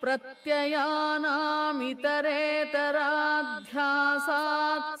 Shabdartha pratyayanam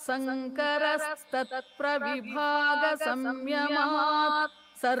itaretaraadhyasat sankarastat pravibhaga samyamat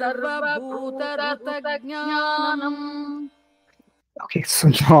sarva bhuta rutajnanam. Okay, so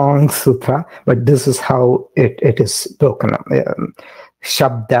long sutra, but this is how it is broken up.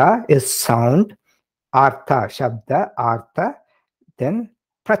 Shabda is sound, artha, shabda, artha, then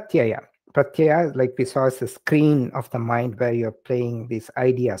pratyaya. Pratyaya, like we saw, is a screen of the mind where you're playing these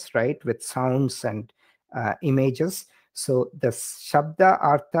ideas, right, with sounds and images. So the shabda,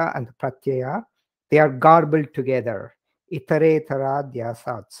 artha, and the pratyaya, they are garbled together. Itaretara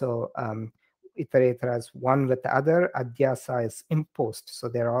dhyasat. So itaretara is one with the other, adhyasa is imposed. So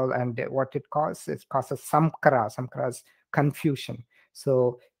they're all, and what it causes samkara. Samkara is confusion.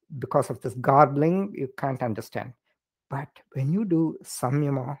 So because of this garbling, you can't understand. But when you do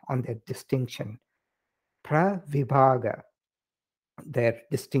samyama on their distinction, pravibhaga, their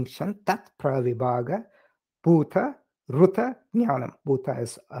distinction, tat pravibhaga, bhuta, ruta, jnanam. Bhuta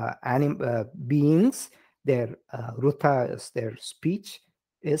is beings, their ruta is their speech,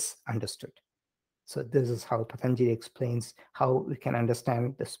 is understood. So this is how Patanjali explains how we can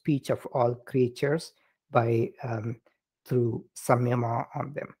understand the speech of all creatures by through samyama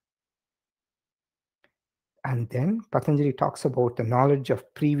on them. And then Patanjali talks about the knowledge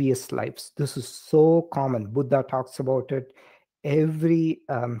of previous lives. This is so common. Buddha talks about it. Every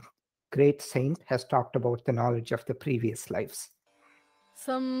great saint has talked about the knowledge of the previous lives.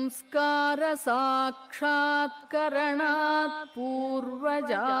 Samskara sakshat karanat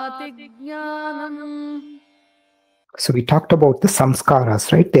purvajati jnanam. So we talked about the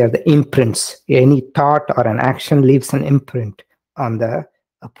samskaras, right? They are the imprints. Any thought or an action leaves an imprint on the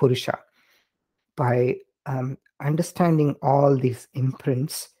Purusha. By understanding all these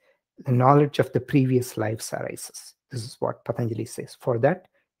imprints, the knowledge of the previous lives arises. This is what Patanjali says. For that,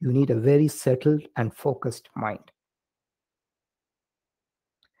 you need a very settled and focused mind.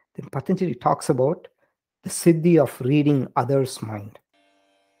 Then Patanjali talks about the siddhi of reading others' mind.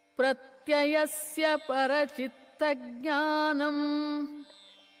 Pratyayasya parachitta jnanam.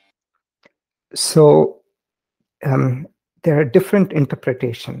 So there are different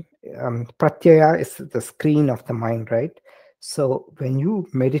interpretations. Pratyaya is the screen of the mind, right? So when you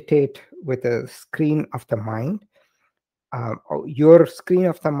meditate with a screen of the mind, your screen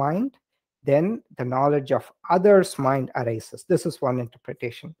of the mind, then the knowledge of others' mind arises. This is one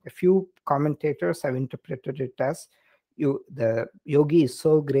interpretation. A few commentators have interpreted it as the yogi is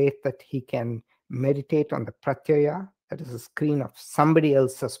so great that he can meditate on the pratyaya, that is a screen of somebody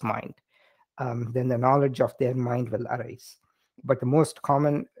else's mind. Then the knowledge of their mind will arise. But the most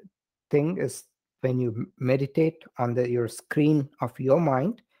common thing is when you meditate on your screen of your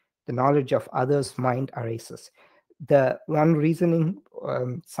mind, the knowledge of others' mind arises. The one reasoning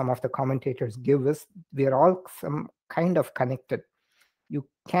some of the commentators give is we are all some kind of connected. You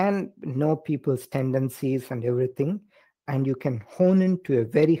can know people's tendencies and everything, and you can hone into a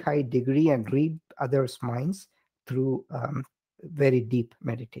very high degree and read others' minds through very deep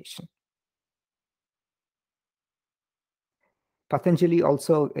meditation. Patanjali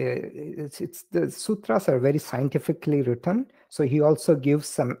also, the sutras are very scientifically written, so he also gives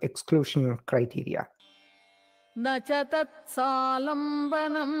some exclusion criteria. Nachatat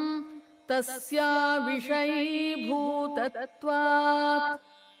salambanam tasya vishayi bhutatvat.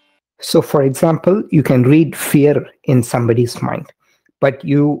 So, for example, you can read fear in somebody's mind, but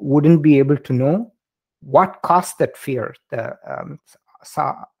you wouldn't be able to know what caused that fear, the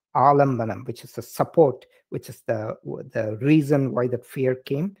alambanam, which is the support, which is the reason why that fear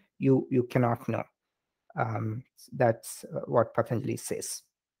came. You cannot know. That's what Patanjali says.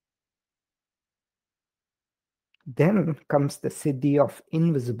 Then comes the siddhi of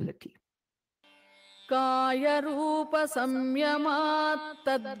invisibility. कायरूप संयमात्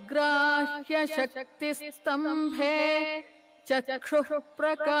तद्ग्राह्य शक्तिस्तम्भे चक्षुः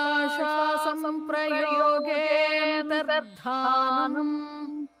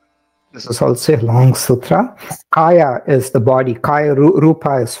प्रकाशासंप्रयोगेऽन्तर्धानम्. This is also a long sutra. Kaya is the body. Kaya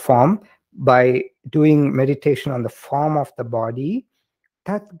rupa is form. By doing meditation on the form of the body,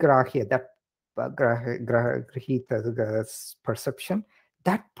 that grahya, that grahita perception,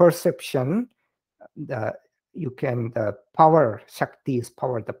 the power, shakti is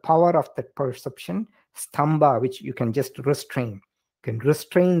power, the power of that perception, stamba, which you can just restrain. You can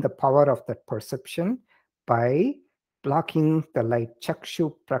restrain the power of that perception by blocking the light.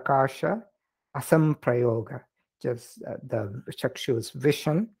 Chakshu prakasha asamprayoga. Just the chakshu is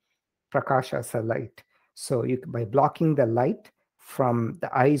vision, prakasha is a light. So by blocking the light from the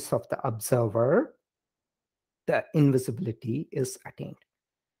eyes of the observer, the invisibility is attained.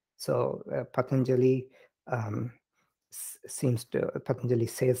 So Patanjali Patanjali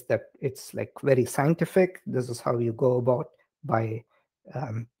says that it's like very scientific. This is how you go about by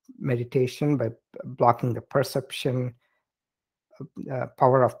meditation, by blocking the perception,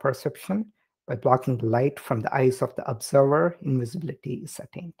 power of perception, by blocking the light from the eyes of the observer, invisibility is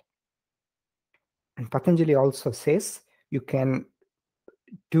attained. And Patanjali also says you can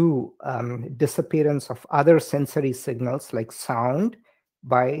do disappearance of other sensory signals like sound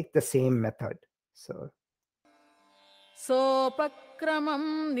by the same method. So सोपक्रमं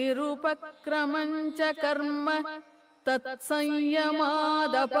निरुपक्रमं च कर्म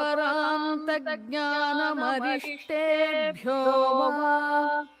तत्संयमादपरान्तज्ञानमरिष्टेभ्यो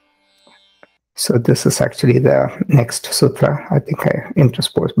वा. So this is actually the next sutra. I think I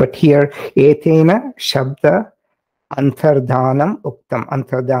interspersed. But here, etena shabda antardhanam uktam.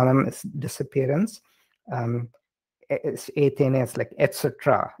 Antardhanam is disappearance. Etena is like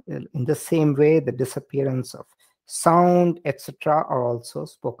etc. In the same way, the disappearance of sound, etc. are also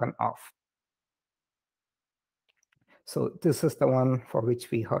spoken of. So this is the one for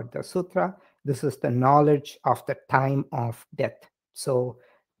which we heard the sutra. This is the knowledge of the time of death. So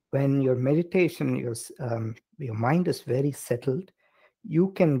when your meditation, your mind is very settled,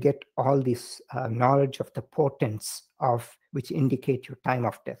 you can get all this knowledge of the portents of which indicate your time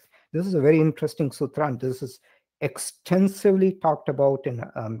of death. This is a very interesting sutra, and this is extensively talked about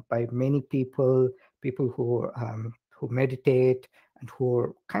by many people who meditate and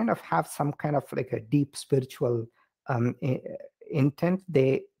who kind of have some kind of like a deep spiritual intent.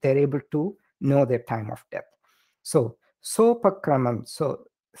 They're able to know their time of death. So sopakramam. So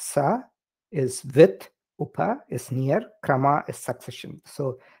sa is with, upa is near, krama is succession.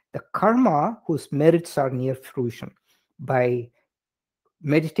 So the karma whose merits are near fruition, by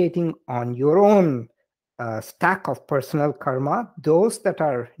meditating on your own stack of personal karma, those that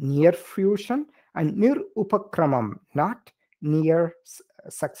are near fruition, and nir upakramam, not near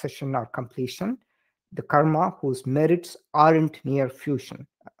succession or completion, the karma whose merits aren't near fruition.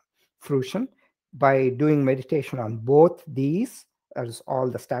 By doing meditation on both these, as all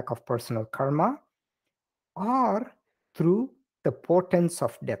the stack of personal karma, or through the portents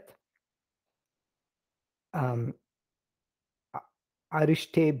of death.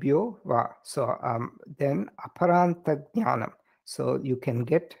 Arishtebhyo va. So then aparanta jnanam. So you can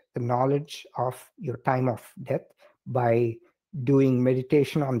get the knowledge of your time of death by doing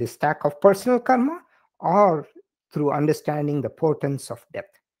meditation on the stack of personal karma, or through understanding the portents of death.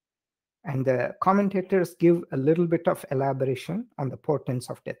 And the commentators give a little bit of elaboration on the portents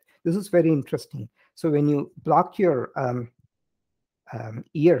of death. This is very interesting. So when you block your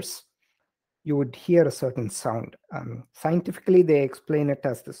ears, you would hear a certain sound. Scientifically, they explain it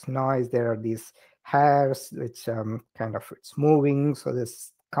as this noise. There are these hairs which it's moving. So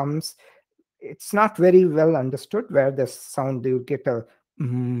this comes. It's not very well understood where this sound, you get a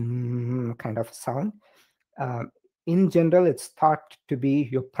kind of sound. In general, it's thought to be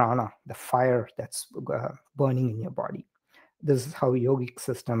your prana, the fire that's burning in your body. This is how yogic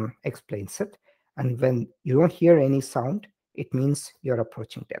system explains it. And when you don't hear any sound, it means you're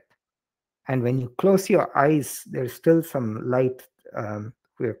approaching death. And when you close your eyes, there's still some light.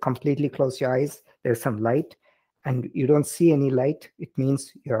 You completely close your eyes, there's some light, and you don't see any light, it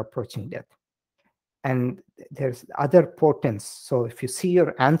means you're approaching death. And there's other portents. So if you see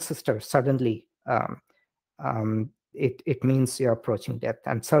your ancestor suddenly, it means you're approaching death.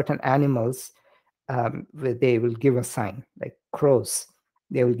 And certain animals, they will give a sign, like crows,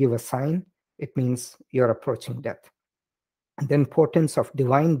 they will give a sign. It means you're approaching death. And then portents of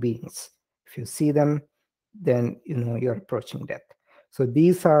divine beings. If you see them, then you know you're approaching death. So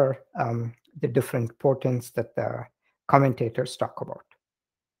these are the different portents that the commentators talk about.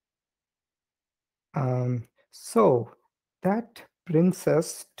 So that brings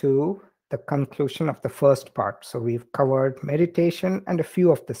us to the conclusion of the first part. So we've covered meditation and a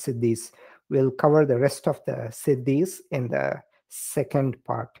few of the Siddhis. We'll cover the rest of the Siddhis in the second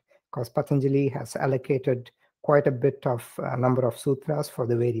part, because Patanjali has allocated quite a bit of number of sutras for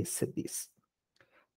the various Siddhis.